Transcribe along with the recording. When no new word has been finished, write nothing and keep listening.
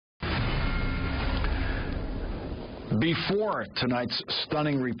Before tonight's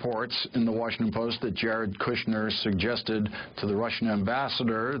stunning reports in the Washington Post that Jared Kushner suggested to the Russian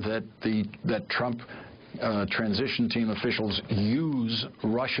ambassador that Trump transition team officials use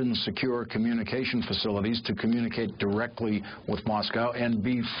Russian secure communication facilities to communicate directly with Moscow, and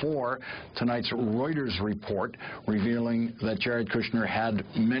before tonight's Reuters report revealing that Jared Kushner had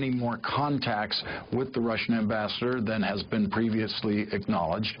many more contacts with the Russian ambassador than has been previously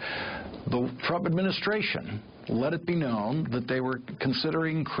acknowledged, the Trump administration let it be known that they were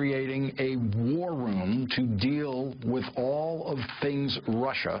considering creating a war room to deal with all of things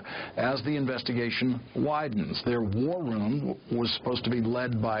Russia as the investigation widens. Their war room was supposed to be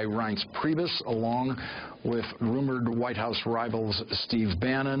led by Reince Priebus, along with rumored White House rivals Steve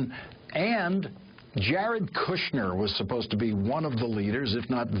Bannon, and Jared Kushner was supposed to be one of the leaders, if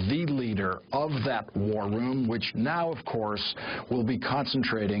not the leader, of that war room, which now, of course, will be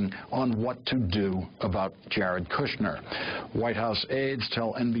concentrating on what to do about Jared Kushner. White House aides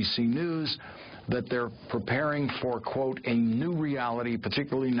tell NBC News that they're preparing for, quote, a new reality,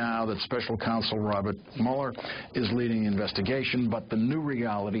 particularly now that Special Counsel Robert Mueller is leading the investigation. But the new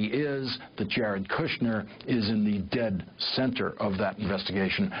reality is that Jared Kushner is in the dead center of that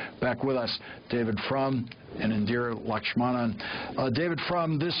investigation. Back with us, David Frum and Indira Lakshmanan. David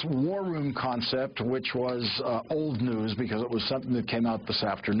Frum, this war room concept, which was old news because it was something that came out this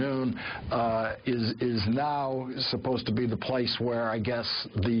afternoon, is now supposed to be the place where, I guess,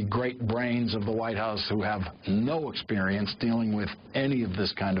 the great brains of the White House, who have no experience dealing with any of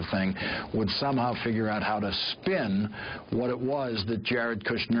this kind of thing, would somehow figure out how to spin what it was that Jared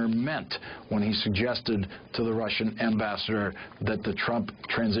Kushner meant when he suggested to the Russian ambassador that the Trump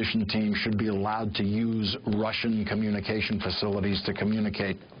transition team should be allowed to use Russian communication facilities to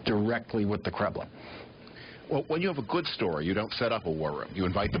communicate directly with the Kremlin. Well, when you have a good story, you don't set up a war room. You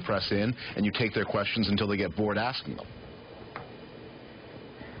invite the press in, and you take their questions until they get bored asking them.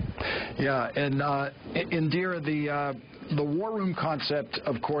 Yeah, and Indira, the war room concept,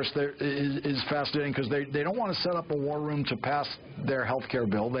 of course, is fascinating because they don't want to set up a war room to pass their health care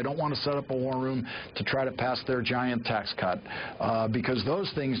bill. They don't want to set up a war room to try to pass their giant tax cut because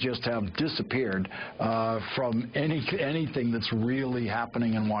those things just have disappeared from anything that's really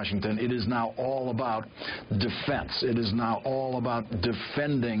happening in Washington. It is now all about defense. It is now all about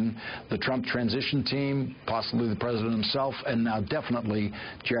defending the Trump transition team, possibly the president himself, and now definitely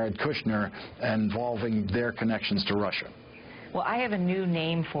Jared Kushner, involving their connections to Russia. Well, I have a new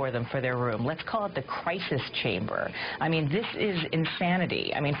name for them, for their room. Let's call it the crisis chamber. I mean, this is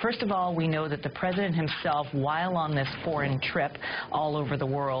insanity. I mean, first of all, we know that the president himself, while on this foreign trip all over the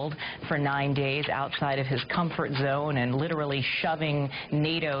world for 9 days outside of his comfort zone and literally shoving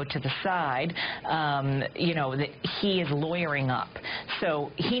NATO to the side, you know, that he is lawyering up. So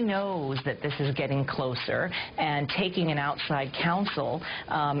he knows that this is getting closer, and taking an outside counsel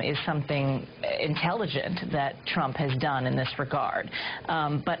is something intelligent that Trump has done in this regard.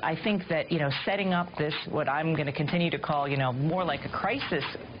 But I think that, you know, setting up this, what I'm going to continue to call, you know, more like a crisis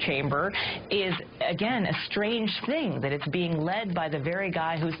chamber, is, again, a strange thing that it's being led by the very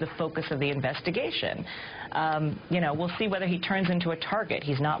guy who's the focus of the investigation. You know, we'll see whether he turns into a target.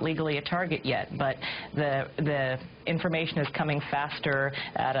 He's not legally a target yet, but the information is coming faster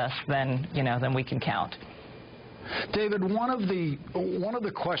at us than, you know, than we can count. David, one of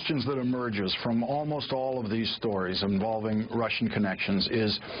the questions that emerges from almost all of these stories involving Russian connections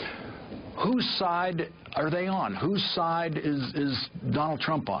is, whose side are they on? Whose side is Donald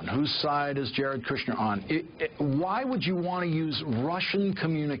Trump on? Whose side is Jared Kushner on? Why would you want to use Russian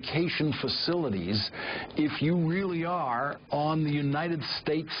communication facilities if you really are on the United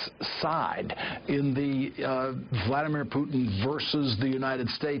States side in the Vladimir Putin versus the United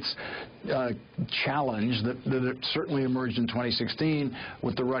States challenge that certainly emerged in 2016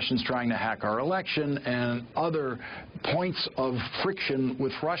 with the Russians trying to hack our election and other points of friction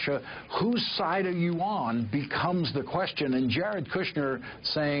with Russia? Whose side are you on becomes the question. And Jared Kushner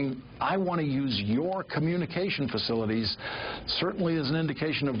saying, I want to use your communication facilities, certainly is an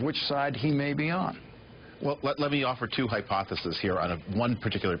indication of which side he may be on. Well, let me offer two hypotheses here on one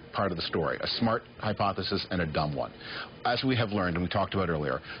particular part of the story, a smart hypothesis and a dumb one. As we have learned, and we talked about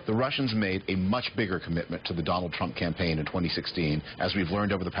earlier, the Russians made a much bigger commitment to the Donald Trump campaign in 2016, as we've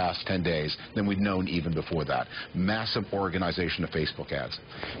learned over the past 10 days, than we'd known even before that. Massive organization of Facebook ads.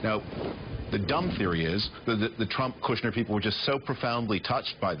 Now, the dumb theory is that the Trump-Kushner people were just so profoundly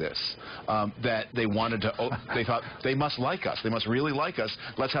touched by this that they wanted to, they thought, they must like us. They must really like us.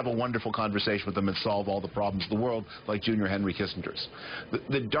 Let's have a wonderful conversation with them and solve all the problems of the world, like Junior Henry Kissinger's.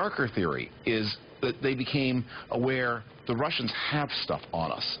 The darker theory is that they became aware the Russians have stuff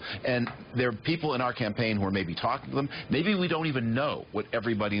on us. And there are people in our campaign who are maybe talking to them. Maybe we don't even know what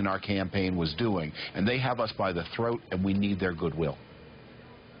everybody in our campaign was doing, and they have us by the throat, and we need their goodwill.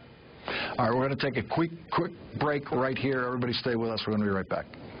 All right, we're going to take a quick break right here. Everybody stay with us. We're going to be right back.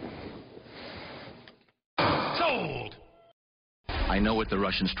 Sold! I know what the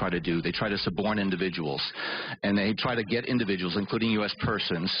Russians try to do. They try to suborn individuals, and they try to get individuals, including U.S.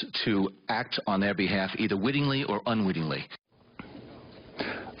 persons, to act on their behalf either wittingly or unwittingly.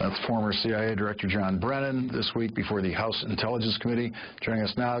 That's former CIA Director John Brennan this week before the House Intelligence Committee. Joining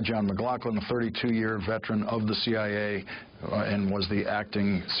us now, John McLaughlin, a 32-year veteran of the CIA and was the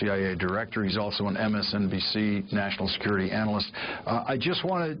acting CIA Director. He's also an MSNBC national security analyst. I just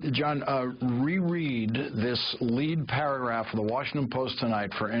want to, John, reread this lead paragraph of the Washington Post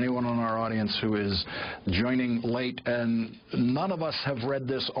tonight for anyone in our audience who is joining late. And none of us have read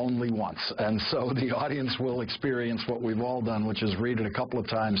this only once. And so the audience will experience what we've all done, which is read it a couple of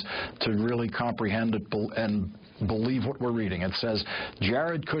times to really comprehend it and believe what we're reading. It says,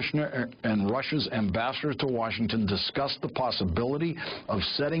 Jared Kushner and Russia's ambassador to Washington discussed the possibility of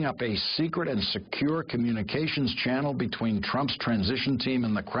setting up a secret and secure communications channel between Trump's transition team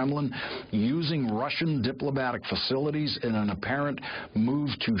and the Kremlin, using Russian diplomatic facilities in an apparent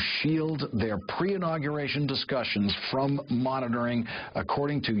move to shield their pre-inauguration discussions from monitoring,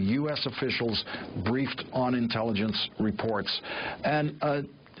 according to U.S. officials briefed on intelligence reports. And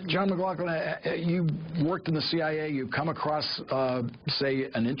John McLaughlin, you worked in the CIA. You come across, say,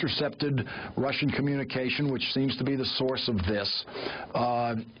 an intercepted Russian communication, which seems to be the source of this.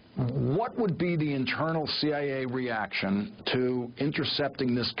 What would be the internal CIA reaction to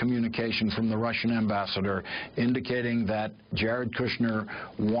intercepting this communication from the Russian ambassador, indicating that Jared Kushner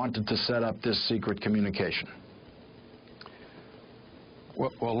wanted to set up this secret communication?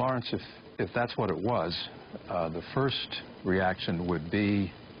 Well, Lawrence, if that's what it was, the first reaction would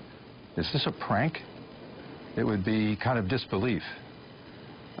be, is this a prank? It would be kind of disbelief,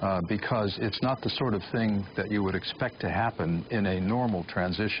 because it's not the sort of thing that you would expect to happen in a normal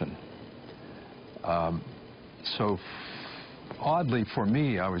transition. So oddly for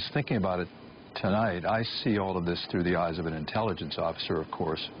me, I was thinking about it tonight. I see all of this through the eyes of an intelligence officer, of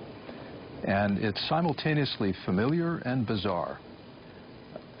course, and it's simultaneously familiar and bizarre.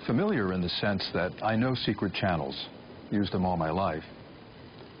 Familiar in the sense that I know secret channels, used them all my life.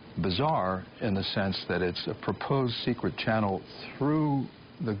 Bizarre in the sense that it's a proposed secret channel through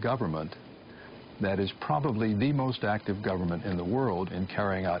the government that is probably the most active government in the world in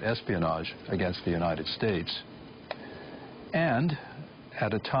carrying out espionage against the United States. And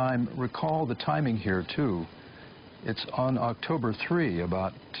at a time, recall the timing here too, it's on October 3,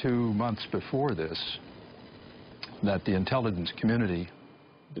 about 2 months before this, that the intelligence community,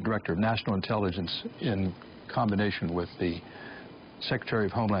 the Director of National Intelligence in combination with the Secretary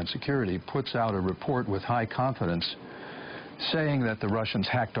of Homeland Security, puts out a report with high confidence saying that the Russians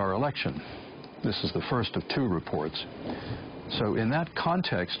hacked our election. This is the first of 2 reports. So in that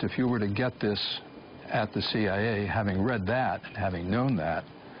context, if you were to get this at the CIA, having read that, and having known that,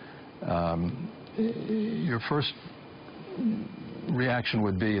 your first reaction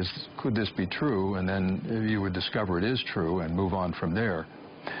would be, could this be true? And then you would discover it is true and move on from there.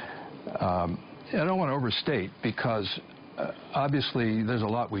 I don't want to overstate, because obviously there's a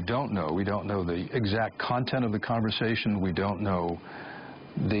lot we don't know. We don't know the exact content of the conversation. We don't know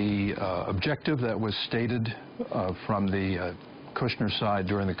the objective that was stated from the Kushner side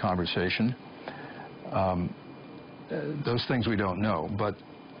during the conversation. Those things we don't know. But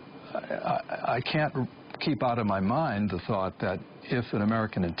I can't keep out of my mind the thought that if an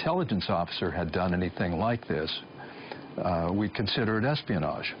American intelligence officer had done anything like this, we'd consider it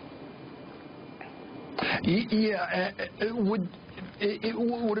espionage. Yeah, would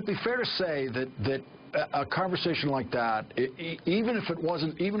it be fair to say that a conversation like that, even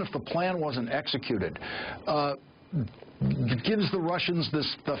if the plan wasn't executed, gives the Russians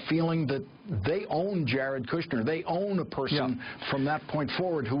the feeling that they own Jared Kushner, they own a person from that point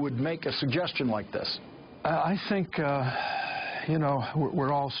forward who would make a suggestion like this? I think, you know,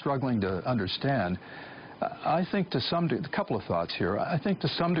 we're all struggling to understand. I think to some degree, a couple of thoughts here. I think to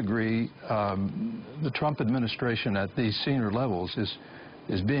some degree, the Trump administration at these senior levels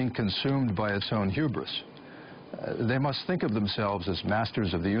is being consumed by its own hubris. They must think of themselves as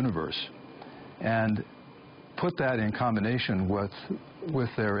masters of the universe, and put that in combination with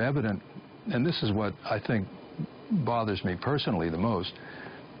their evident, and this is what I think bothers me personally the most,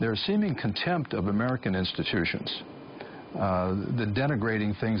 their seeming contempt of American institutions. the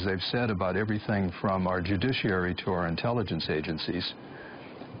denigrating things they've said about everything from our judiciary to our intelligence agencies.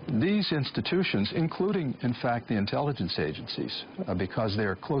 These institutions, including, in fact, the intelligence agencies, because they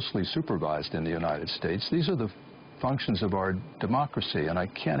are closely supervised in the United States, these are the functions of our democracy. And I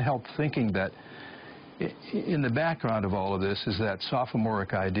can't help thinking that in the background of all of this is that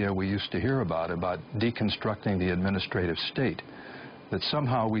sophomoric idea we used to hear about deconstructing the administrative state, that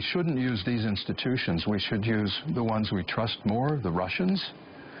somehow we shouldn't use these institutions, we should use the ones we trust more, the Russians.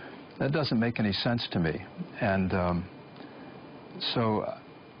 That doesn't make any sense to me. And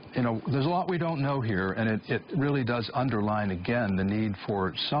you know, there's a lot we don't know here, and it really does underline again the need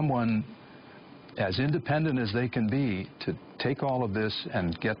for someone as independent as they can be to take all of this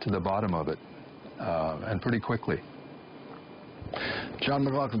and get to the bottom of it, and pretty quickly. John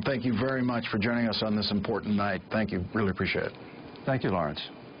McLaughlin, thank you very much for joining us on this important night. Thank you. Really appreciate it. Thank you, Lawrence.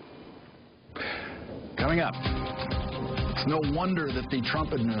 Coming up, it's no wonder that the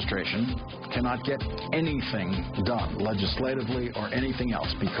Trump administration cannot get anything done, legislatively or anything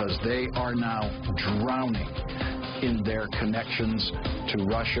else, because they are now drowning in their connections to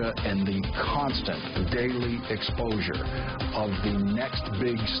Russia and the constant daily exposure of the next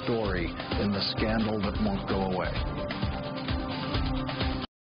big story in the scandal that won't go away.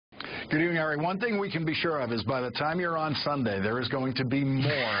 Good evening, Harry. One thing we can be sure of is by the time you're on Sunday, there is going to be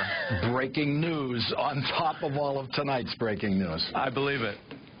more breaking news on top of all of tonight's breaking news. I believe it.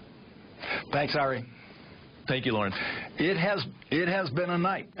 Thanks, Harry. Thank you, Lawrence. It has been a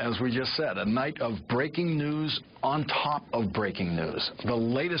night, as we just said, a night of breaking news on top of breaking news. The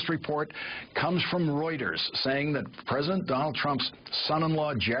latest report comes from Reuters, saying that President Donald Trump's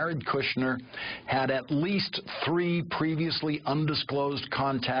son-in-law, Jared Kushner, had at least 3 previously undisclosed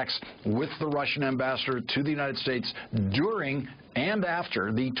contacts with the Russian ambassador to the United States during and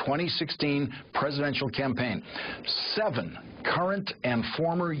after the 2016 presidential campaign. 7 current and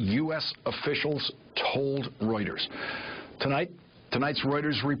former U.S. officials told Reuters. Tonight's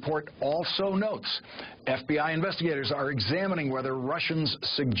Reuters report also notes FBI investigators are examining whether Russians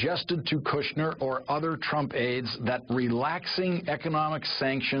suggested to Kushner or other Trump aides that relaxing economic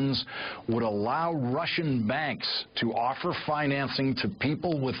sanctions would allow Russian banks to offer financing to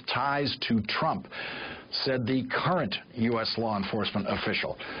people with ties to Trump, said the current U.S. law enforcement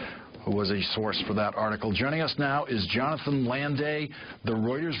official, who was a source for that article. Joining us now is Jonathan Landay, the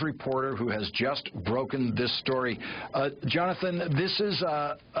Reuters reporter who has just broken this story. Jonathan, this is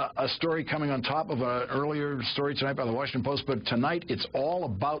a story coming on top of an earlier story tonight by the Washington Post, but tonight it's all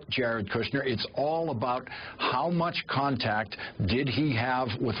about Jared Kushner. It's all about how much contact did he have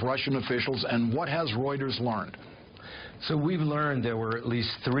with Russian officials, and what has Reuters learned? So we've learned there were at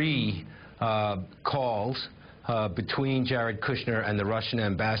least 3 calls between Jared Kushner and the Russian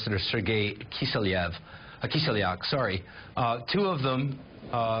ambassador Sergei Kiselyak. 2 of them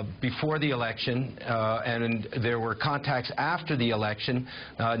before the election, and there were contacts after the election,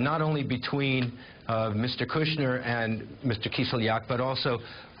 not only between Mr. Kushner and Mr. Kiselyak, but also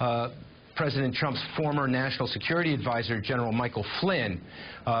President Trump's former National Security Advisor, General Michael Flynn.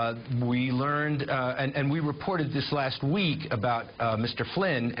 We learned, and we reported this last week about Mr.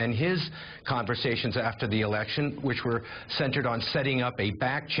 Flynn and his conversations after the election, which were centered on setting up a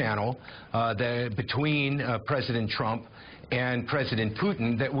back channel between President Trump and President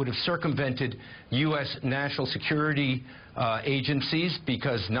Putin that would have circumvented U.S. national security agencies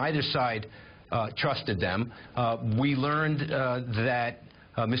because neither side trusted them. We learned that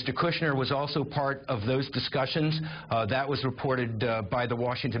Mr. Kushner was also part of those discussions. That was reported by the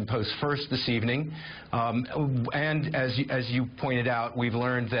Washington Post first this evening. And as you pointed out, we've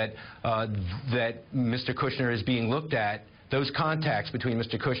learned that Mr. Kushner is being looked at. Those contacts between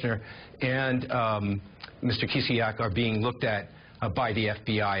Mr. Kushner and Mr. Kiselyak are being looked at by the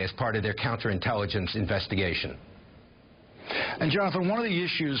FBI as part of their counterintelligence investigation. And Jonathan, one of the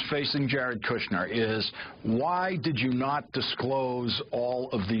issues facing Jared Kushner is, why did you not disclose all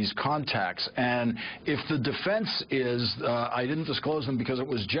of these contacts? And if the defense is, I didn't disclose them because it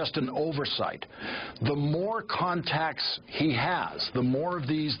was just an oversight, the more contacts he has, the more of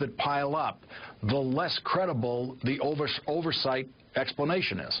these that pile up, the less credible the oversight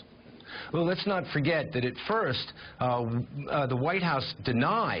explanation is. Well, let's not forget that at first the White House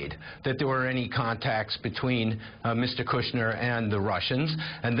denied that there were any contacts between Mr. Kushner and the Russians,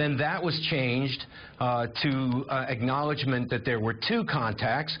 and then that was changed to acknowledgement that there were 2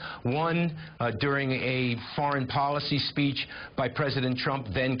 contacts, one during a foreign policy speech by President Trump,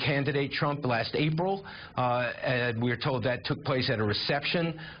 then candidate Trump, last April. And we're told that took place at a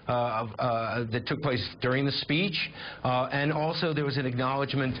reception that took place during the speech. And also there was an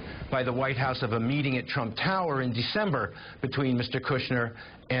acknowledgement by by the White House of a meeting at Trump Tower in December between Mr. Kushner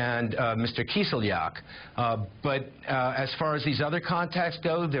and Mr. Kislyak. But as far as these other contacts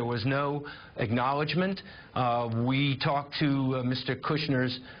go, there was no acknowledgement. We talked to Mr.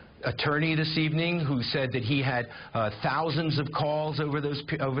 Kushner's attorney this evening, who said that he had thousands of calls over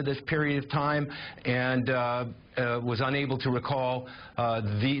this period of time, and was unable to recall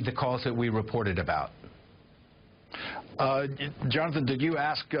the calls that we reported about. Jonathan, did you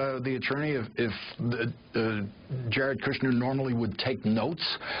ask the attorney if Jared Kushner normally would take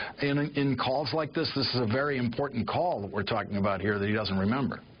notes in calls like this? This is a very important call that we're talking about here that he doesn't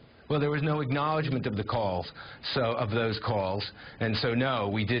remember. Well, there was no acknowledgement of the calls, of those calls, and so no,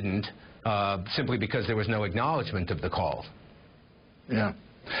 we didn't, simply because there was no acknowledgement of the calls. Yeah.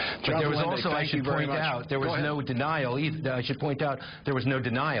 But there was also, I should point out, there was no denial either. I should point out there was no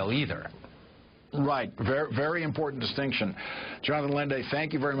denial either. Right. Very, very important distinction. Jonathan Lende,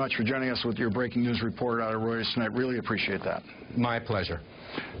 thank you very much for joining us with your breaking news report out of Reuters tonight. Really appreciate that. My pleasure.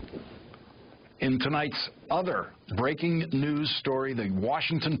 In tonight's other breaking news story, the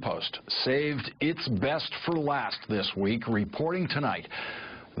Washington Post saved its best for last this week, reporting tonight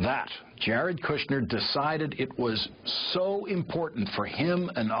that Jared Kushner decided it was so important for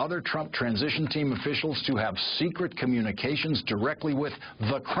him and other Trump transition team officials to have secret communications directly with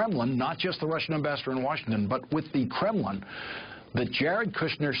the Kremlin, not just the Russian ambassador in Washington, but with the Kremlin, that Jared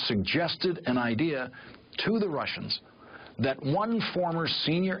Kushner suggested an idea to the Russians that one former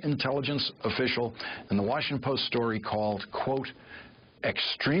senior intelligence official in the Washington Post story called, quote,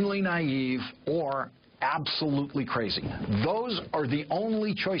 extremely naive or absolutely crazy. Those are the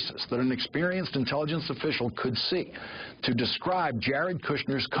only choices that an experienced intelligence official could see to describe Jared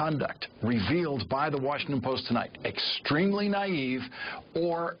Kushner's conduct revealed by the Washington Post tonight. Extremely naive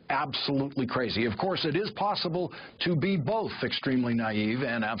or absolutely crazy. Of course, it is possible to be both extremely naive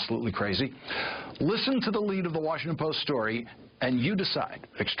and absolutely crazy. Listen to the lead of the Washington Post story and you decide,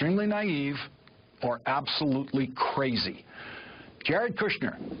 extremely naive or absolutely crazy. Jared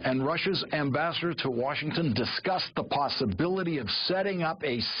Kushner and Russia's ambassador to Washington discussed the possibility of setting up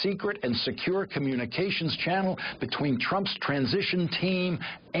a secret and secure communications channel between Trump's transition team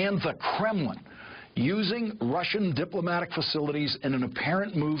and the Kremlin, using Russian diplomatic facilities in an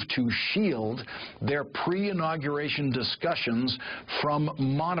apparent move to shield their pre-inauguration discussions from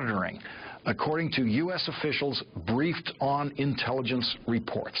monitoring, according to U.S. officials briefed on intelligence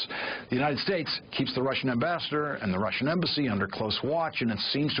reports. The United States keeps the Russian ambassador and the Russian embassy under close watch, and it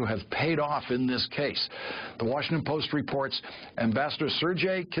seems to have paid off in this case. The Washington Post reports Ambassador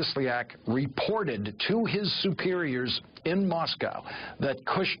Sergei Kislyak reported to his superiors in Moscow that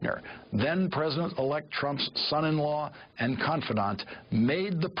Kushner, then President-elect Trump's son-in-law and confidant,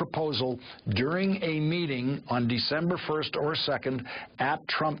 made the proposal during a meeting on December 1st or 2nd at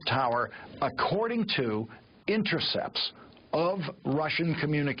Trump Tower, according to intercepts of Russian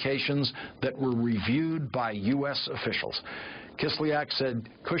communications that were reviewed by U.S. officials. Kislyak said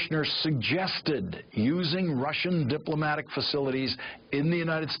Kushner suggested using Russian diplomatic facilities in the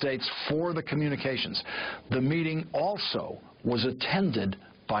United States for the communications. The meeting also was attended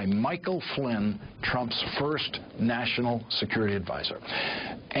by Michael Flynn, Trump's first national security advisor.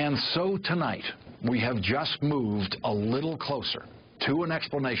 And so tonight, we have just moved a little closer to an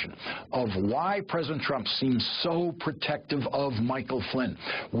explanation of why President Trump seems so protective of Michael Flynn,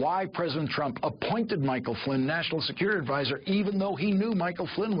 why President Trump appointed Michael Flynn National Security Advisor even though he knew Michael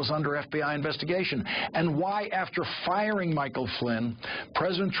Flynn was under FBI investigation, and why after firing Michael Flynn,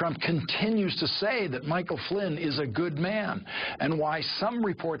 President Trump continues to say that Michael Flynn is a good man, and why some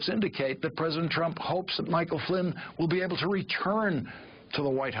reports indicate that President Trump hopes that Michael Flynn will be able to return to the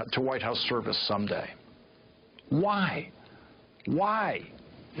White House service someday. Why? Why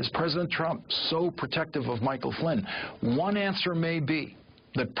is President Trump so protective of Michael Flynn? One answer may be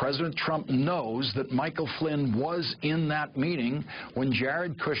that President Trump knows that Michael Flynn was in that meeting when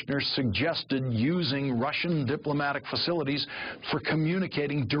Jared Kushner suggested using Russian diplomatic facilities for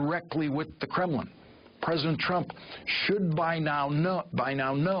communicating directly with the Kremlin. President Trump should by now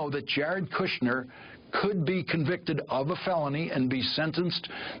know that Jared Kushner could be convicted of a felony and be sentenced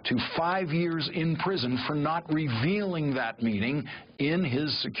to 5 years in prison for not revealing that meeting in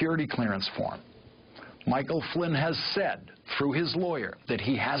his security clearance form. Michael Flynn has said through his lawyer that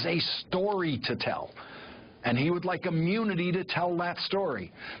he has a story to tell, and he would like immunity to tell that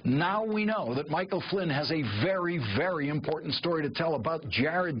story. Now we know that Michael Flynn has a very, very important story to tell about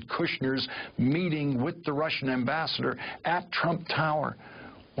Jared Kushner's meeting with the Russian ambassador at Trump Tower.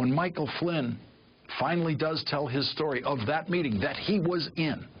 When Michael Flynn finally does tell his story of that meeting that he was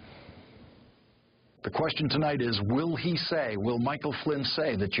in, The question tonight is, will Michael Flynn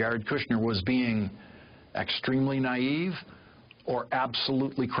say that Jared Kushner was being extremely naive or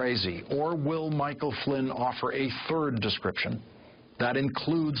absolutely crazy? Or will Michael Flynn offer a third description that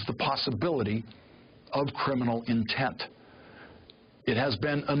includes the possibility of criminal intent? It has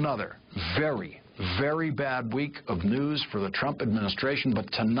been another very, very bad week of news for the Trump administration,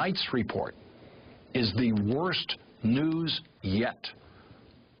 but tonight's report is the worst news yet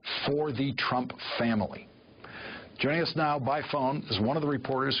for the Trump family. Joining us now by phone is one of the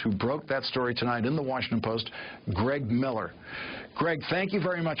reporters who broke that story tonight in the Washington Post, Greg Miller. Greg, thank you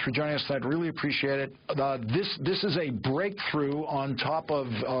very much for joining us tonight. Really appreciate it. This is a breakthrough on top of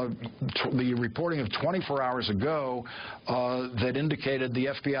the reporting of 24 hours ago that indicated the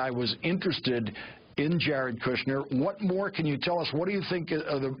FBI was interested in Jared Kushner. What more can you tell us? What do you think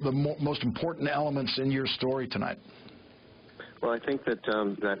are the most important elements in your story tonight? Well, I think that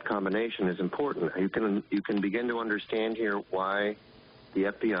that combination is important. You can begin to understand here why the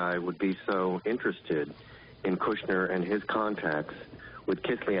FBI would be so interested in Kushner and his contacts with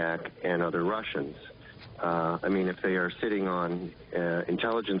Kislyak and other Russians. I mean, if they are sitting on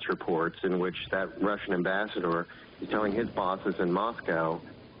intelligence reports in which that Russian ambassador is telling his bosses in Moscow,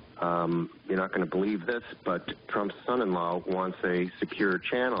 you're not going to believe this, but Trump's son-in-law wants a secure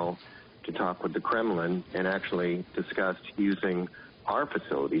channel to talk with the Kremlin and actually discussed using our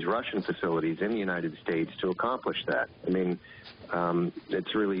facilities, Russian facilities in the United States to accomplish that. I mean,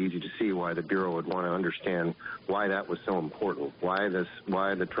 it's really easy to see why the Bureau would want to understand why that was so important, why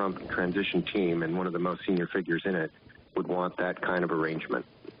the Trump transition team and one of the most senior figures in it would want that kind of arrangement.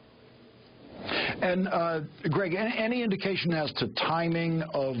 And, Greg, any indication as to timing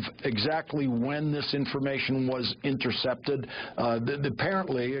of exactly when this information was intercepted?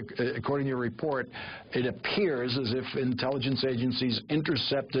 Apparently, according to your report, it appears as if intelligence agencies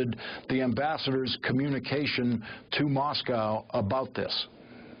intercepted the ambassador's communication to Moscow about this.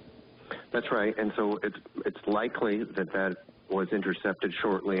 That's right, and so it's likely that that was intercepted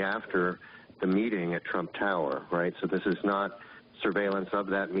shortly after the meeting at Trump Tower, right? So this is not surveillance of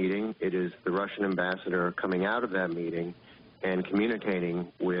that meeting. It is the Russian ambassador coming out of that meeting and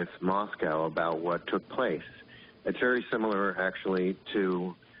communicating with Moscow about what took place. It's very similar, actually,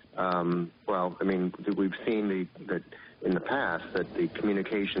 to, well, I mean, we've seen that in the past that the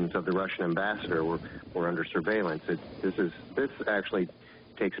communications of the Russian ambassador were under surveillance. This actually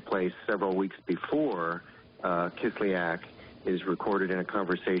takes place several weeks before Kislyak is recorded in a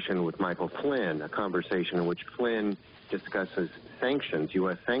conversation with Michael Flynn, a conversation in which Flynn discusses sanctions,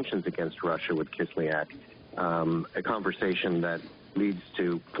 U.S. sanctions against Russia with Kislyak, a conversation that leads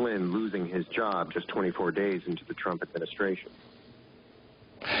to Flynn losing his job just 24 days into the Trump administration.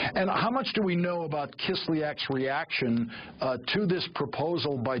 And how much do we know about Kislyak's reaction to this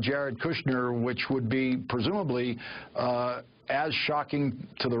proposal by Jared Kushner, which would be presumably as shocking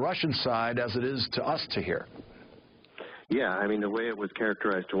to the Russian side as it is to us to hear? Yeah, I mean, the way it was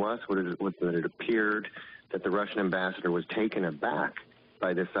characterized to us was that it appeared that the Russian ambassador was taken aback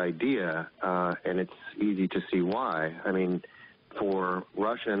by this idea, and it's easy to see why. I mean, for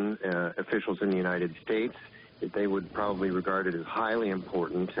Russian officials in the United States, they would probably regard it as highly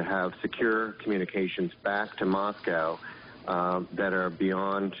important to have secure communications back to Moscow that are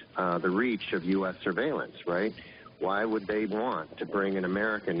beyond the reach of U.S. surveillance, right? Why would they want to bring an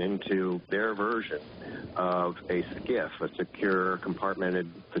American into their version of a SCIF, a secure compartmented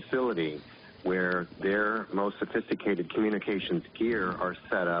facility, where their most sophisticated communications gear are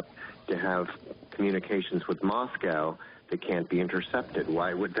set up to have communications with Moscow that can't be intercepted?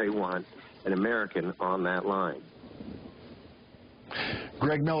 Why would they want an American on that line?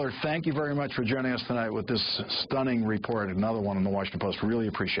 Greg Miller, thank you very much for joining us tonight with this stunning report, another one in the Washington Post. Really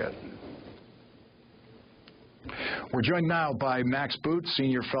appreciate it. We're joined now by Max Boot,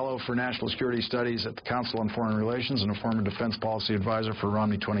 Senior Fellow for National Security Studies at the Council on Foreign Relations and a former Defense Policy Advisor for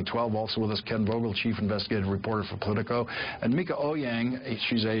Romney 2012. Also with us, Ken Vogel, Chief Investigative Reporter for Politico. And Mika Oyang,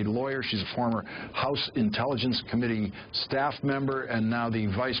 she's a lawyer. She's a former House Intelligence Committee staff member and now the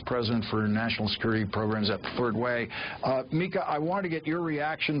Vice President for National Security Programs at the Third Way. Mika, I wanted to get your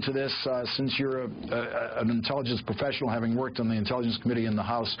reaction to this since you're an intelligence professional, having worked on the Intelligence Committee in the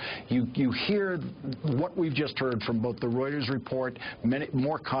House. You hear what we've just heard from both the Reuters report, many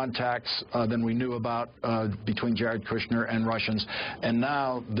more contacts than we knew about between Jared Kushner and Russians, and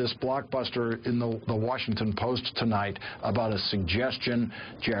now this blockbuster in the Washington Post tonight about a suggestion,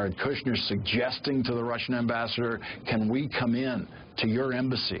 Jared Kushner suggesting to the Russian ambassador, can we come in to your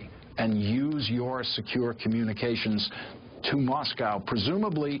embassy and use your secure communications to Moscow,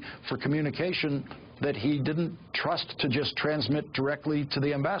 presumably for communication that he didn't trust to just transmit directly to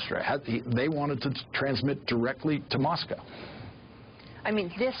the ambassador. They wanted to transmit directly to Moscow. I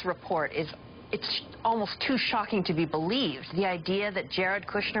mean, this report it's almost too shocking to be believed. The idea that Jared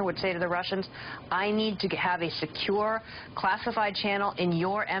Kushner would say to the Russians, I need to have a secure, classified channel in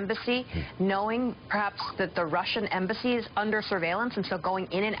your embassy, knowing perhaps that the Russian embassy is under surveillance, and so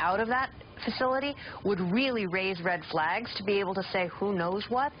going in and out of that facility would really raise red flags to be able to say who knows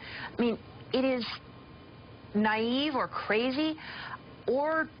what. I mean, it is naive or crazy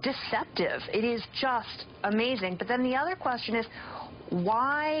or deceptive. It is just amazing. But then the other question is,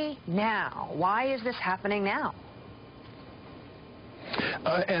 why now? Why is this happening now?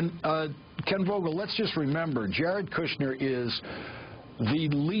 Ken Vogel, let's just remember, Jared Kushner is the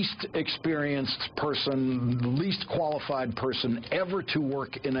least experienced person, the least qualified person ever to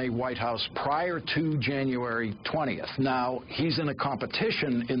work in a White House prior to January 20th. Now, he's in a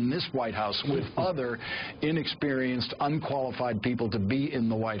competition in this White House with other inexperienced, unqualified people to be in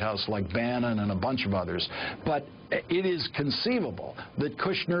the White House, like Bannon and a bunch of others. But it is conceivable that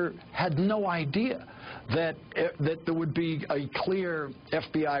Kushner had no idea that there would be a clear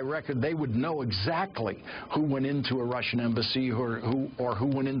FBI record. They would know exactly who went into a Russian embassy or who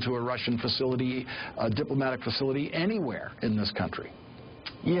went into a Russian facility, a diplomatic facility anywhere in this country.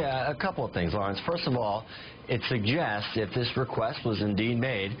 Yeah, a couple of things, Lawrence. First of all, it suggests, if this request was indeed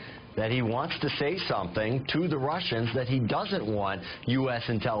made, that he wants to say something to the Russians that he doesn't want U.S.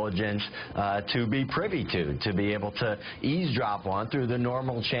 intelligence to be privy to be able to eavesdrop on through the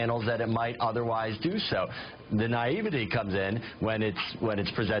normal channels that it might otherwise do so. The naivety comes in when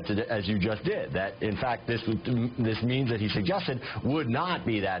it's presented as you just did, that in fact this means that he suggested would not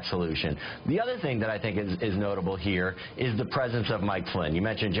be that solution. The other thing that I think is notable here is the presence of Mike Flynn. You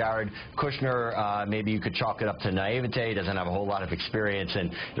mentioned Jared Kushner. Maybe you could chalk it up to naivete. He doesn't have a whole lot of experience and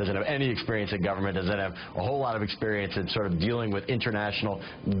doesn't have any experience in government, doesn't have a whole lot of experience in sort of dealing with international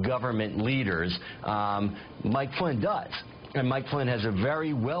government leaders. Mike Flynn does. And Mike Flynn has a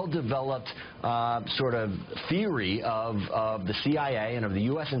very well-developed sort of theory of the CIA and of the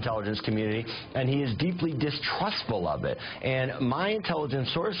U.S. intelligence community, and he is deeply distrustful of it. And my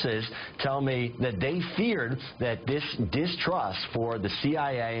intelligence sources tell me that they feared that this distrust for the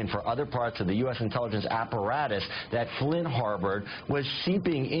CIA and for other parts of the U.S. intelligence apparatus that Flynn harbored was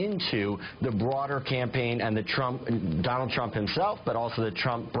seeping into the broader campaign and Donald Trump himself, but also the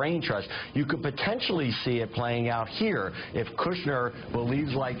Trump brain trust. You could potentially see it playing out here. If Kushner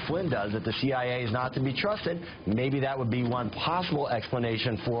believes, like Flynn does, that the CIA is not to be trusted, maybe that would be one possible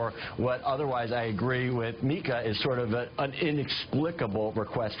explanation for what otherwise, I agree with Mika, is sort of an inexplicable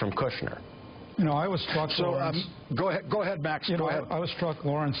request from Kushner. You know, I was struck, Lawrence. Go ahead, Max. Go ahead. I was struck,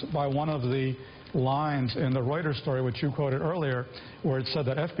 Lawrence, by one of the lines in the Reuters story, which you quoted earlier, where it said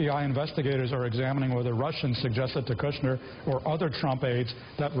that FBI investigators are examining whether Russians suggested to Kushner or other Trump aides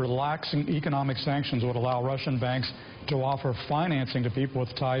that relaxing economic sanctions would allow Russian banks to offer financing to people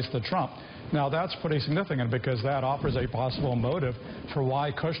with ties to Trump. Now, that's pretty significant because that offers a possible motive for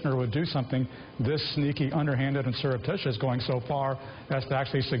why Kushner would do something this sneaky, underhanded, and surreptitious, going so far as to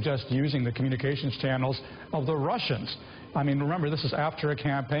actually suggest using the communications channels of the Russians. I mean, remember, this is after a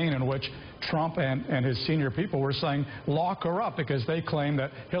campaign in which Trump and his senior people were saying, lock her up, because they claimed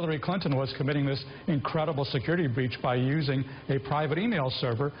that Hillary Clinton was committing this incredible security breach by using a private email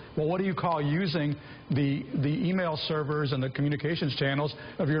server. Well, what do you call using the email servers and the communications channels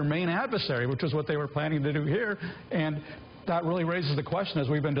of your main adversary, which is what they were planning to do here? And that really raises the question, as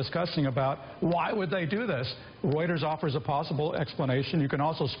we've been discussing, about why would they do this? Reuters offers a possible explanation. You can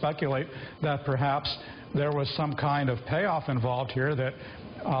also speculate that perhaps there was some kind of payoff involved here, that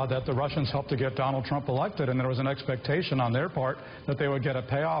the Russians helped to get Donald Trump elected, and there was an expectation on their part that they would get a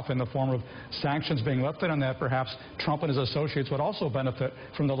payoff in the form of sanctions being lifted, and that perhaps Trump and his associates would also benefit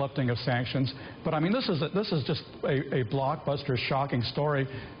from the lifting of sanctions. But I mean, this is just a blockbuster, shocking story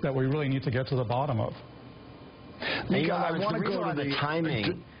that we really need to get to the bottom of. Mika, I want to go to the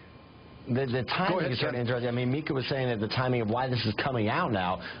timing. The timing is sort of interesting. I mean, Mika was saying that the timing of why this is coming out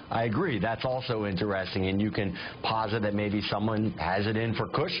now, I agree. That's also interesting, and you can posit that maybe someone has it in for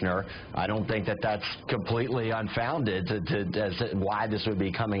Kushner. I don't think that that's completely unfounded as to why this would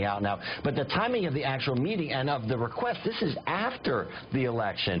be coming out now. But the timing of the actual meeting and of the request, this is after the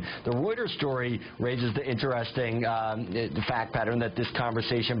election. The Reuters story raises the interesting fact pattern that this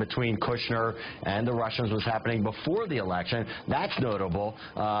conversation between Kushner and the Russians was happening before the election. That's notable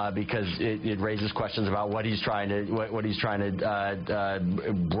because it raises questions about what he's trying to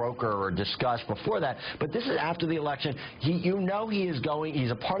broker or discuss before that. But this is after the election. He is going.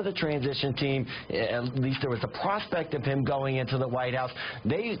 He's a part of the transition team. At least there was the prospect of him going into the White House.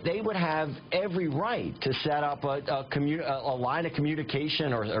 They would have every right to set up a line of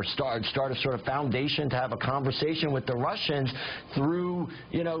communication or start a sort of foundation to have a conversation with the Russians through,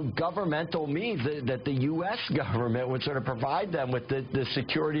 governmental means that the U.S. government would sort of provide them with the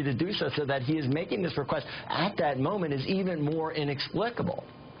security to do so that he is making this request at that moment is even more inexplicable.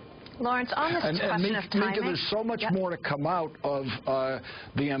 Lawrence, on this question of timing... Mika, there's so much more to come out of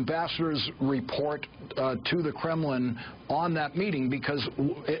the ambassador's report to the Kremlin on that meeting, because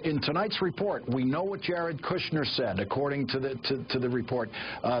in tonight's report, we know what Jared Kushner said, according to the report,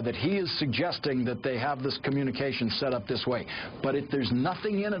 that he is suggesting that they have this communication set up this way. But there's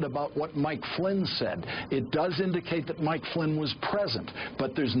nothing in it about what Mike Flynn said. It does indicate that Mike Flynn was present,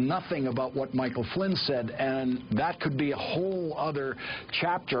 but there's nothing about what Michael Flynn said, and that could be a whole other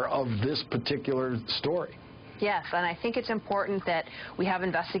chapter of this particular story. Yes, and I think it's important that we have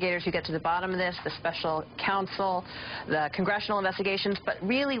investigators who get to the bottom of this, the special counsel, the congressional investigations. But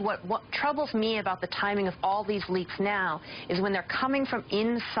really what troubles me about the timing of all these leaks now is when they're coming from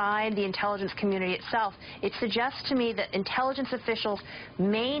inside the intelligence community itself, it suggests to me that intelligence officials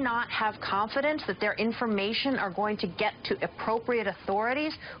may not have confidence that their information are going to get to appropriate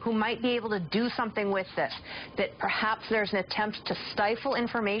authorities who might be able to do something with this, that perhaps there's an attempt to stifle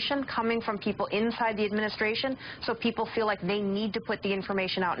information coming from people inside the administration, so people feel like they need to put the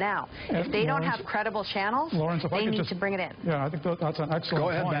information out now. If they don't have credible channels, they need to bring it in. Yeah, I think that's an excellent point. Go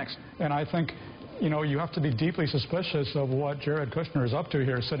ahead, Max. And I think, you have to be deeply suspicious of what Jared Kushner is up to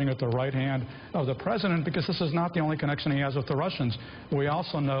here, sitting at the right hand of the president, because this is not the only connection he has with the Russians. We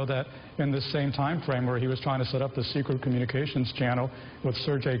also know that in this same time frame where he was trying to set up the secret communications channel with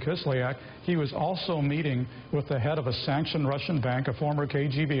Sergei Kislyak, he was also meeting with the head of a sanctioned Russian bank, a former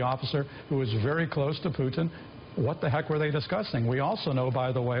KGB officer who was very close to Putin. What the heck were they discussing? We also know,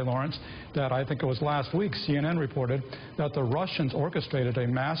 by the way, Lawrence, that I think it was last week, CNN reported that the Russians orchestrated a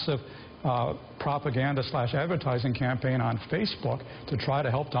massive propaganda/advertising campaign on Facebook to try to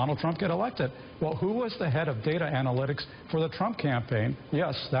help Donald Trump get elected. Well, who was the head of data analytics for the Trump campaign?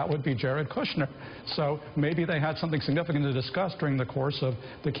 Yes, that would be Jared Kushner. So maybe they had something significant to discuss during the course of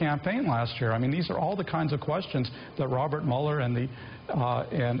the campaign last year. I mean, these are all the kinds of questions that Robert Mueller and the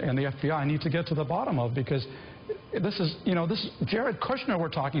FBI need to get to the bottom of, because this is Jared Kushner we're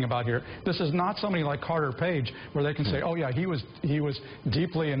talking about here. This is not somebody like Carter Page, where they can say, oh yeah, he was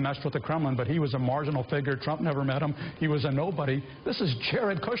deeply enmeshed with the Kremlin, but he was a marginal figure. Trump never met him. He was a nobody. This is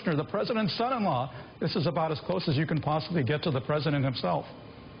Jared Kushner, the president's son-in-law. This is about as close as you can possibly get to the president himself.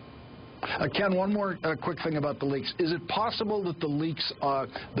 Ken, one more quick thing about the leaks. Is it possible that the leaks,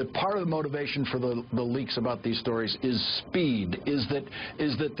 that part of the motivation for the leaks about these stories is speed? Is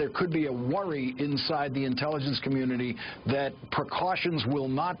that there could be a worry inside the intelligence community that precautions will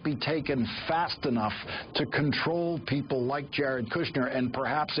not be taken fast enough to control people like Jared Kushner, and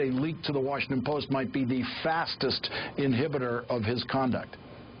perhaps a leak to the Washington Post might be the fastest inhibitor of his conduct?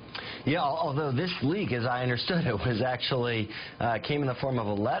 Yeah, although this leak, as I understood it, was actually came in the form of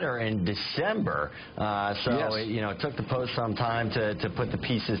a letter in December. So yes. It took the Post some time to put the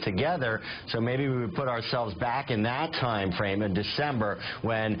pieces together. So maybe we would put ourselves back in that time frame in December,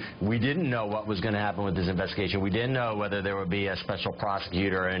 when we didn't know what was going to happen with this investigation. We didn't know whether there would be a special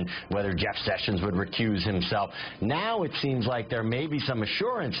prosecutor and whether Jeff Sessions would recuse himself. Now it seems like there may be some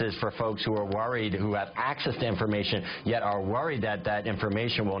assurances for folks who are worried, who have access to information, yet are worried that that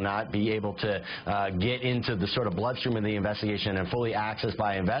information will not be able to get into the sort of bloodstream of the investigation and fully accessed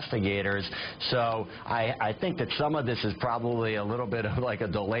by investigators. So I think that some of this is probably a little bit of like a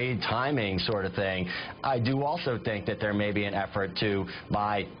delayed timing sort of thing. I do also think that there may be an effort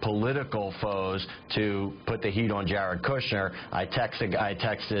by political foes to put the heat on Jared Kushner. I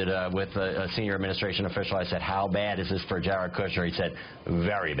texted with a senior administration official. I said, how bad is this for Jared Kushner? He said,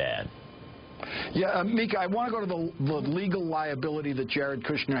 very bad. Yeah, Mika, I want to go to the legal liability that Jared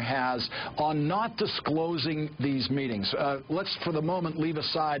Kushner has on not disclosing these meetings. Let's, for the moment, leave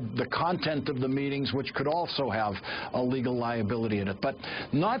aside the content of the meetings, which could also have a legal liability in it. But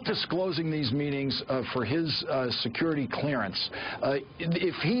not disclosing these meetings for his security clearance,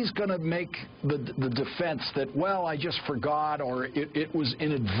 if he's going to make the defense that, well, I just forgot, or it was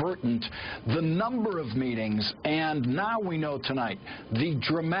inadvertent, the number of meetings, and now we know tonight, the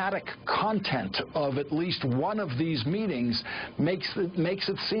dramatic content of at least one of these meetings makes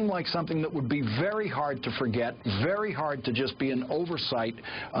it seem like something that would be very hard to forget, very hard to just be an oversight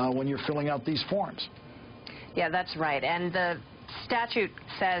when you're filling out these forms. Yeah, that's right. And the statute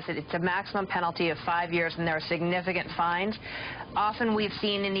says that it's a maximum penalty of 5 years and there are significant fines. Often we've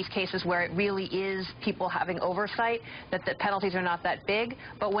seen in these cases where it really is people having oversight that the penalties are not that big,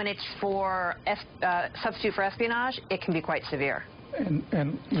 but when it's for substitute for espionage, it can be quite severe.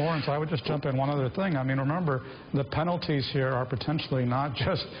 And Lawrence, I would just jump in one other thing. I mean, remember, the penalties here are potentially not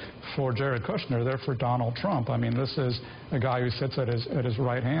just for Jared Kushner, they're for Donald Trump. I mean, this is a guy who sits at his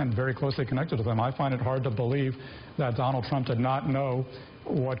right hand, very closely connected with him. I find it hard to believe that Donald Trump did not know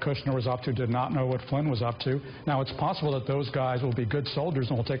what Kushner was up to, did not know what Flynn was up to. Now, it's possible that those guys will be good soldiers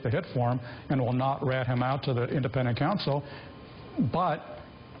and will take the hit for him and will not rat him out to the independent counsel, but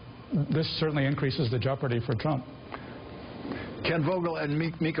this certainly increases the jeopardy for Trump. Ken Vogel and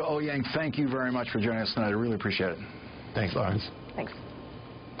Mika Ouyang, thank you very much for joining us tonight. I really appreciate it. Thanks, Lawrence. Thanks.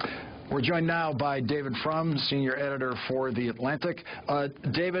 We're joined now by David Frum, senior editor for The Atlantic.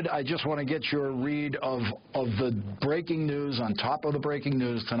 David, I just want to get your read of the breaking news on top of the breaking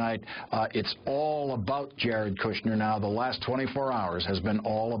news tonight. It's all about Jared Kushner now. The last 24 hours has been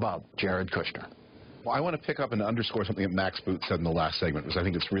all about Jared Kushner. Well, I want to pick up and underscore something that Max Boot said in the last segment, because I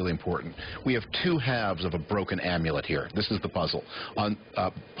think it's really important. We have two halves of a broken amulet here. This is the puzzle. On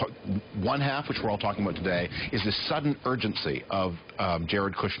one half, which we're all talking about today, is the sudden urgency of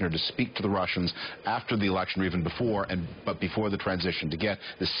Jared Kushner to speak to the Russians after the election, or even before, but before the transition, to get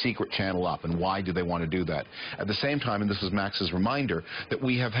the secret channel up. And why do they want to do that? At the same time, and this is Max's reminder, that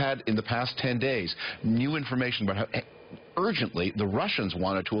we have had in the past 10 days new information about how urgently the Russians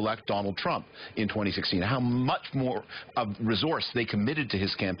wanted to elect Donald Trump in 2016, how much more of resource they committed to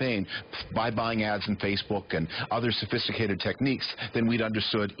his campaign by buying ads in Facebook and other sophisticated techniques than we'd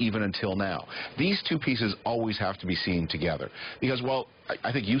understood even until now. These two pieces always have to be seen together, because, well,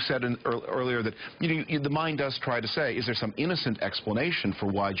 I think you said earlier that the mind does try to say, is there some innocent explanation for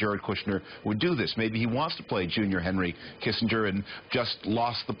why Jared Kushner would do this? Maybe he wants to play Junior Henry Kissinger and just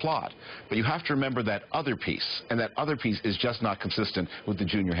lost the plot. But you have to remember that other piece, and that other piece is just not consistent with the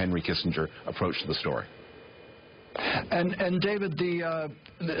Junior Henry Kissinger approach to the story. And David,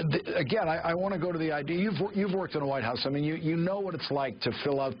 again, I want to go to the idea. You've worked in the White House. I mean, you know what it's like to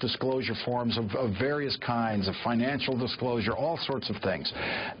fill out disclosure forms of various kinds, of financial disclosure, all sorts of things.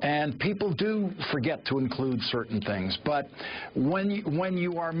 And people do forget to include certain things. But when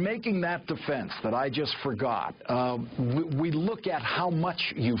you are making that defense that I just forgot, we look at how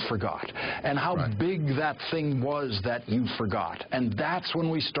much you forgot and how big that thing was that you forgot. And that's when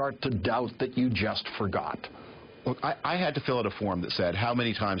we start to doubt that you just forgot. Look, I had to fill out a form that said, how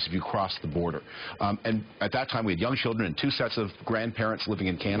many times have you crossed the border? And at that time, we had young children and two sets of grandparents living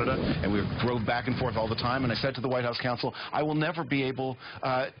in Canada, and we drove back and forth all the time. And I said to the White House counsel, I will never be able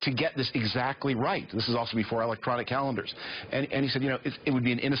to get this exactly right. This is also before electronic calendars. And he said, it would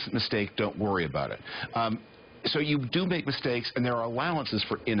be an innocent mistake. Don't worry about it. So you do make mistakes, and there are allowances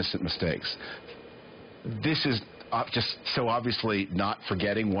for innocent mistakes. This is just so obviously not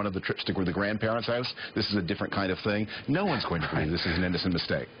forgetting one of the trips to the grandparents' house. This is a different kind of thing. No one's going to believe this is an innocent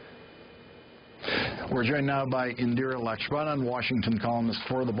mistake. We're joined now by Indira Lakshmanan, Washington columnist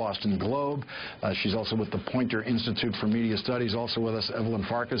for the Boston Globe. She's also with the Poynter Institute for Media Studies. Also with us, Evelyn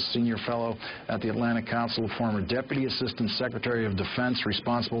Farkas, senior fellow at the Atlantic Council, former Deputy Assistant Secretary of Defense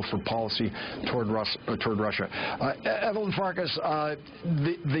responsible for policy toward Russia. Evelyn Farkas, I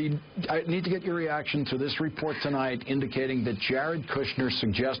need to get your reaction to this report tonight indicating that Jared Kushner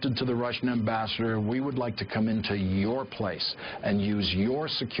suggested to the Russian ambassador, we would like to come into your place and use your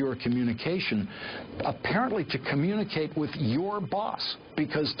secure communication apparently to communicate with your boss,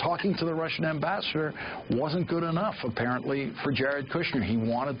 because talking to the Russian ambassador wasn't good enough, apparently, for Jared Kushner. He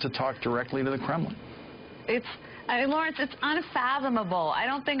wanted to talk directly to the Kremlin. Lawrence, it's unfathomable. I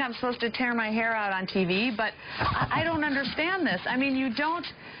don't think I'm supposed to tear my hair out on TV, but I don't understand this. I mean,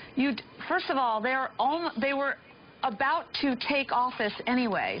 first of all, they were about to take office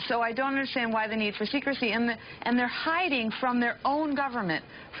anyway, so I don't understand why the need for secrecy, and they're hiding from their own government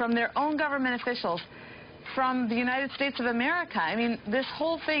officials, from the United States of America. I mean, this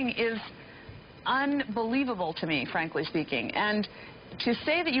whole thing is unbelievable to me, frankly speaking. And to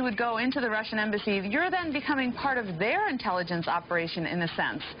say that you would go into the Russian embassy, you're then becoming part of their intelligence operation in a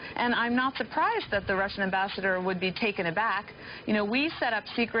sense. And I'm not surprised that the Russian ambassador would be taken aback. We set up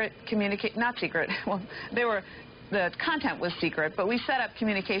secret not secret, well, the content was secret, but we set up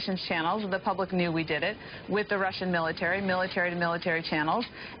communications channels. The public knew we did it with the Russian military to military channels.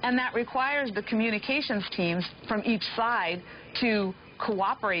 And that requires the communications teams from each side to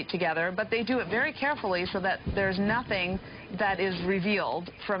cooperate together, but they do it very carefully so that there's nothing that is revealed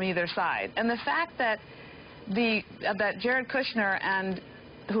from either side. And the fact that Jared Kushner and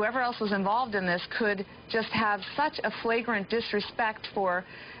whoever else was involved in this could just have such a flagrant disrespect for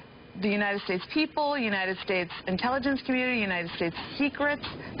the United States people, United States intelligence community, United States secrets,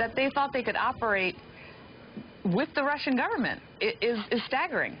 that they thought they could operate with the Russian government is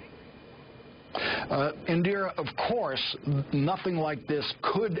staggering. Indira, of course, nothing like this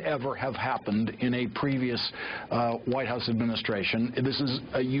could ever have happened in a previous White House administration. This is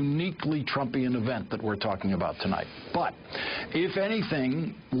a uniquely Trumpian event that we're talking about tonight. But if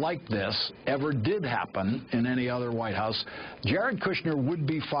anything like this ever did happen in any other White House, Jared Kushner would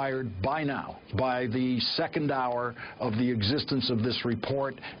be fired by now, by the second hour of the existence of this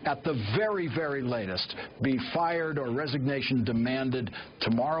report. At the very, very latest, be fired or resignation demanded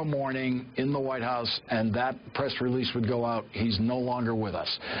tomorrow morning in the White House, and that press release would go out. He's no longer with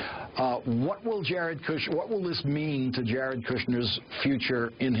us. What will this mean to Jared Kushner's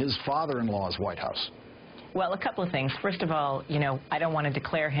future in his father-in-law's White House? Well, a couple of things. First of all, I don't want to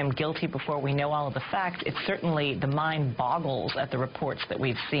declare him guilty before we know all of the facts. It's certainly, the mind boggles at the reports that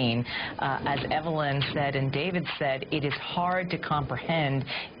we've seen. As Evelyn said and David said, it is hard to comprehend,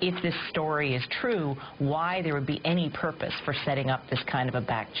 if this story is true, why there would be any purpose for setting up this kind of a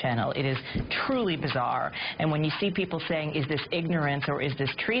back channel. It is truly bizarre. And when you see people saying, is this ignorance or is this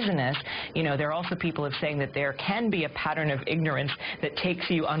treasonous, there are also people who are saying that there can be a pattern of ignorance that takes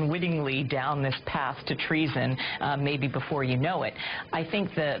you unwittingly down this path to treason. Maybe before you know it. I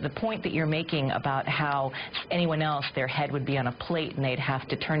think the point that you're making about how anyone else, their head would be on a plate and they'd have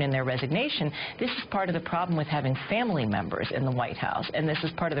to turn in their resignation, this is part of the problem with having family members in the White House. And this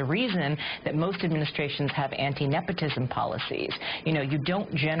is part of the reason that most administrations have anti-nepotism policies. You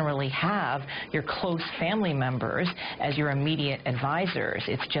don't generally have your close family members as your immediate advisors.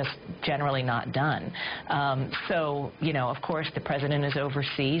 It's just generally not done. So, of course, the president is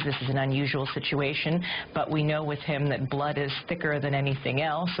overseas. This is an unusual situation. But we know with him that blood is thicker than anything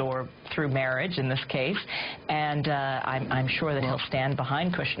else, or through marriage in this case. And I'm sure that he'll stand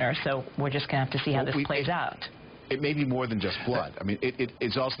behind Kushner. So we're just going to have to see how this plays out. It may be more than just blood. I mean,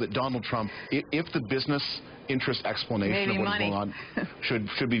 it's also that Donald Trump, if the business interest explanation of what's going on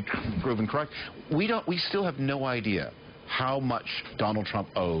should be proven correct, we still have no idea how much Donald Trump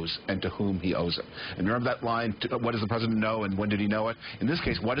owes and to whom he owes it. And remember that line, what does the president know and when did he know it? In this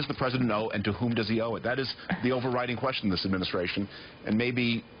case, what does the president know and to whom does he owe it? That is the overriding question in this administration, and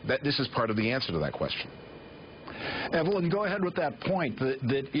maybe this is part of the answer to that question. Evelyn, go ahead with that point,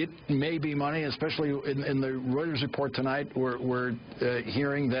 that it may be money, especially in the Reuters report tonight. We're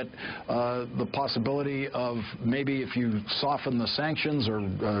hearing that the possibility of maybe if you soften the sanctions or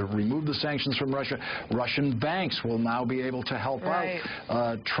remove the sanctions from Russia, Russian banks will now be able to help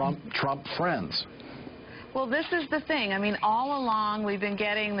out Trump friends. Well, this is the thing. I mean, all along we've been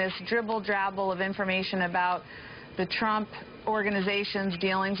getting this dribble-drabble of information about the Trump organization's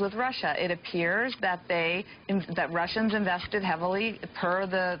dealings with Russia. It appears that Russians invested heavily, per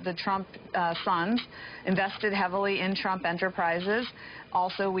the Trump sons, invested heavily in Trump enterprises.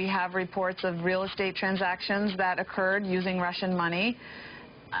 Also, we have reports of real estate transactions that occurred using Russian money.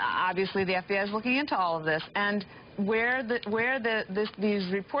 Obviously, the FBI is looking into all of this. And where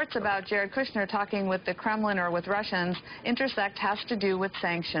these reports about Jared Kushner talking with the Kremlin or with Russians intersect has to do with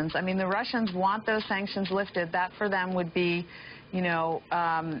sanctions. I mean, the Russians want those sanctions lifted. That for them would be,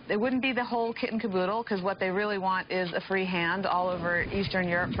 it wouldn't be the whole kit and caboodle, because what they really want is a free hand all over Eastern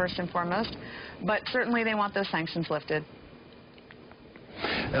Europe first and foremost. But certainly they want those sanctions lifted.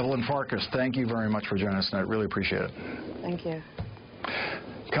 Evelyn Farkas, thank you very much for joining us tonight. Really appreciate it. Thank you.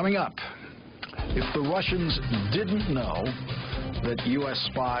 Coming up, if the Russians didn't know that U.S.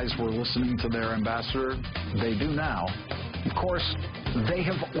 spies were listening to their ambassador, they do now. Of course, they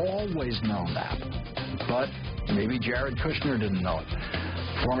have always known that. But maybe Jared Kushner didn't know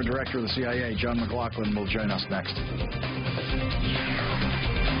it. Former director of the CIA, John McLaughlin, will join us next.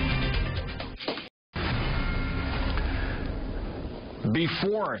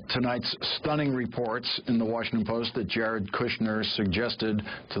 Before tonight's stunning reports in the Washington Post that Jared Kushner suggested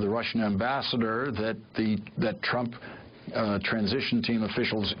to the Russian ambassador that Trump transition team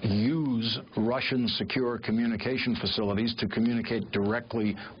officials use Russian secure communication facilities to communicate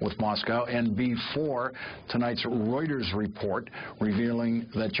directly with Moscow, and before tonight's Reuters report revealing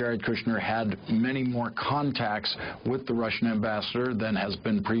that Jared Kushner had many more contacts with the Russian ambassador than has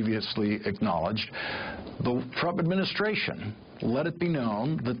been previously acknowledged, the Trump administration let it be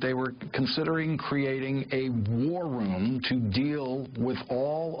known that they were considering creating a war room to deal with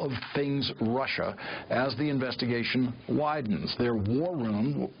all of things Russia as the investigation widens. Their war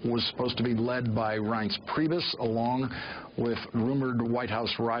room was supposed to be led by Reince Priebus, along with rumored White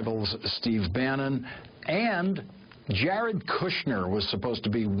House rivals Steve Bannon, and Jared Kushner was supposed to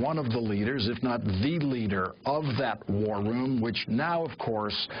be one of the leaders, if not the leader, of that war room, which now, of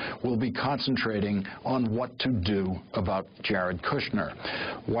course, will be concentrating on what to do about Jared Kushner.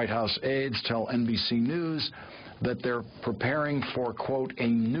 White House aides tell NBC News that they're preparing for, quote, a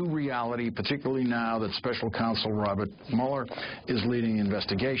new reality, particularly now that Special Counsel Robert Mueller is leading the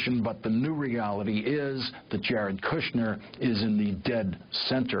investigation. But the new reality is that Jared Kushner is in the dead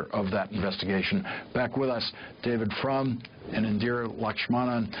center of that investigation. Back with us, David Frum and Indira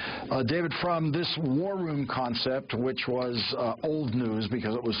Lakshmanan. David Frum, this war room concept, which was old news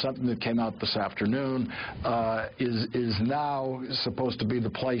because it was something that came out this afternoon, is now supposed to be the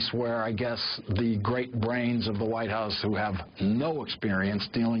place where, I guess, the great brains of the White House, who have no experience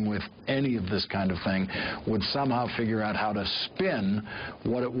dealing with any of this kind of thing, would somehow figure out how to spin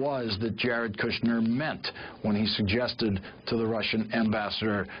what it was that Jared Kushner meant when he suggested to the Russian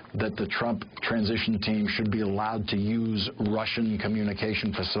ambassador that the Trump transition team should be allowed to use Russian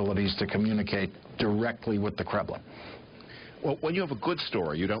communication facilities to communicate directly with the Kremlin. Well, when you have a good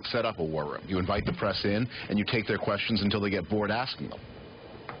story, you don't set up a war room. You invite the press in, and you take their questions until they get bored asking them.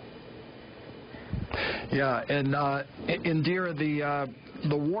 Yeah, and Indira,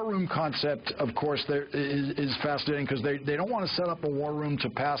 the war room concept, of course, is fascinating because they don't want to set up a war room to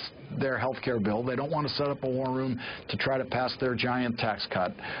pass their health care bill. They don't want to set up a war room to try to pass their giant tax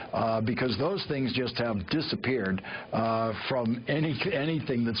cut because those things just have disappeared from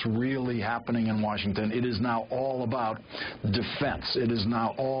anything that's really happening in Washington. It is now all about defense. It is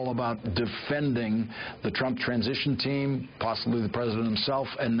now all about defending the Trump transition team, possibly the president himself,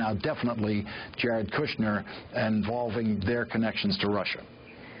 and now definitely Jared Kushner, involving their connections to Russia.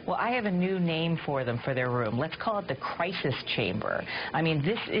 Well, I have a new name for them for their room. Let's call it the crisis chamber. I mean,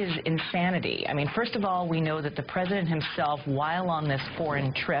 this is insanity. I mean, first of all, we know that the president himself, while on this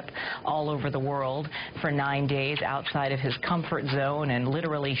foreign trip all over the world for 9 days outside of his comfort zone and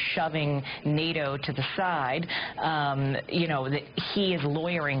literally shoving NATO to the side, you know, that he is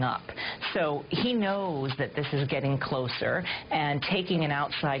lawyering up. So he knows that this is getting closer, and taking an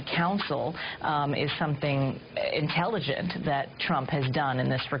outside counsel is something intelligent that Trump has done in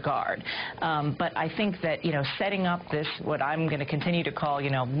this regard. But I think that, you know, setting up this, what I'm going to continue to call, you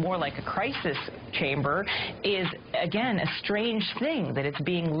know, more like a crisis chamber, is, again, a strange thing that it's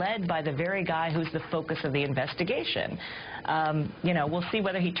being led by the very guy who's the focus of the investigation. You know, we'll see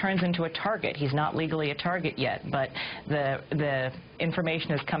whether he turns into a target. He's not legally a target yet, but the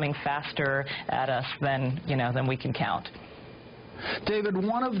information is coming faster at us than, you know, than we can count. David,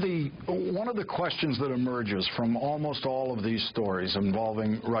 one of the questions that emerges from almost all of these stories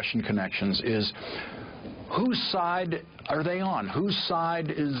involving Russian connections is, whose side are they on? Whose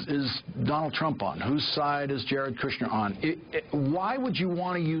side is Donald Trump on? Whose side is Jared Kushner on? Why would you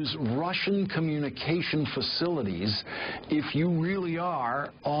want to use Russian communication facilities if you really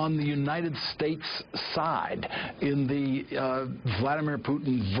are on the United States side in the Vladimir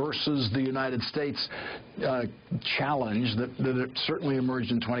Putin versus the United States challenge that certainly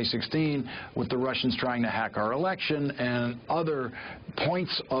emerged in 2016 with the Russians trying to hack our election and other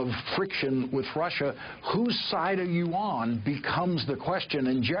points of friction with Russia? Whose side are you on becomes the question.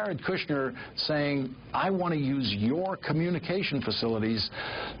 And Jared Kushner saying, I want to use your communication facilities,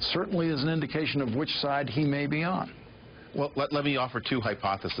 certainly is an indication of which side he may be on. Well, let me offer two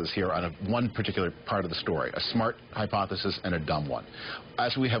hypotheses here on one particular part of the story, a smart hypothesis and a dumb one.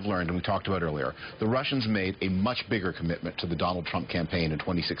 As we have learned, and we talked about earlier, the Russians made a much bigger commitment to the Donald Trump campaign in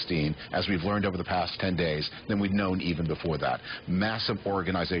 2016, as we've learned over the past 10 days, than we'd known even before that. Massive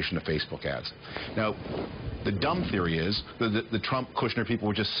organization of Facebook ads. Now, the dumb theory is that the Trump-Kushner people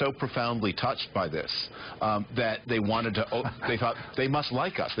were just so profoundly touched by this that they wanted to, they thought, they must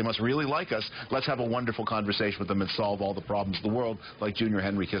like us. They must really like us. Let's have a wonderful conversation with them and solve all the problems of the world like Junior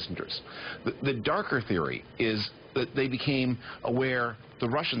Henry Kissinger's. The darker theory is that they became aware the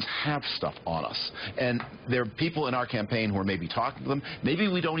Russians have stuff on us. And there are people in our campaign who are maybe talking to them. Maybe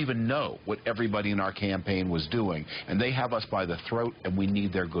we don't even know what everybody in our campaign was doing. And they have us by the throat, and we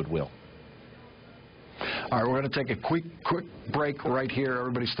need their goodwill. All right, we're going to take a quick break right here.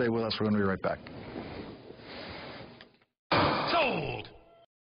 Everybody stay with us. We're going to be right back. Sold!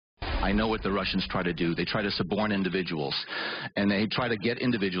 I know what the Russians try to do. They try to suborn individuals, and they try to get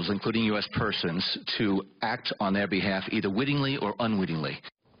individuals, including U.S. persons, to act on their behalf either wittingly or unwittingly.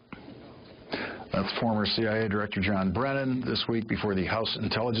 That's former CIA Director John Brennan this week before the House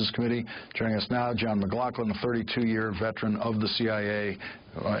Intelligence Committee. Joining us now, John McLaughlin, a 32-year veteran of the CIA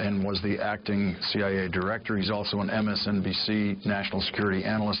and was the acting CIA Director. He's also an MSNBC national security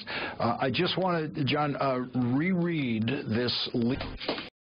analyst. I just want to, John, reread this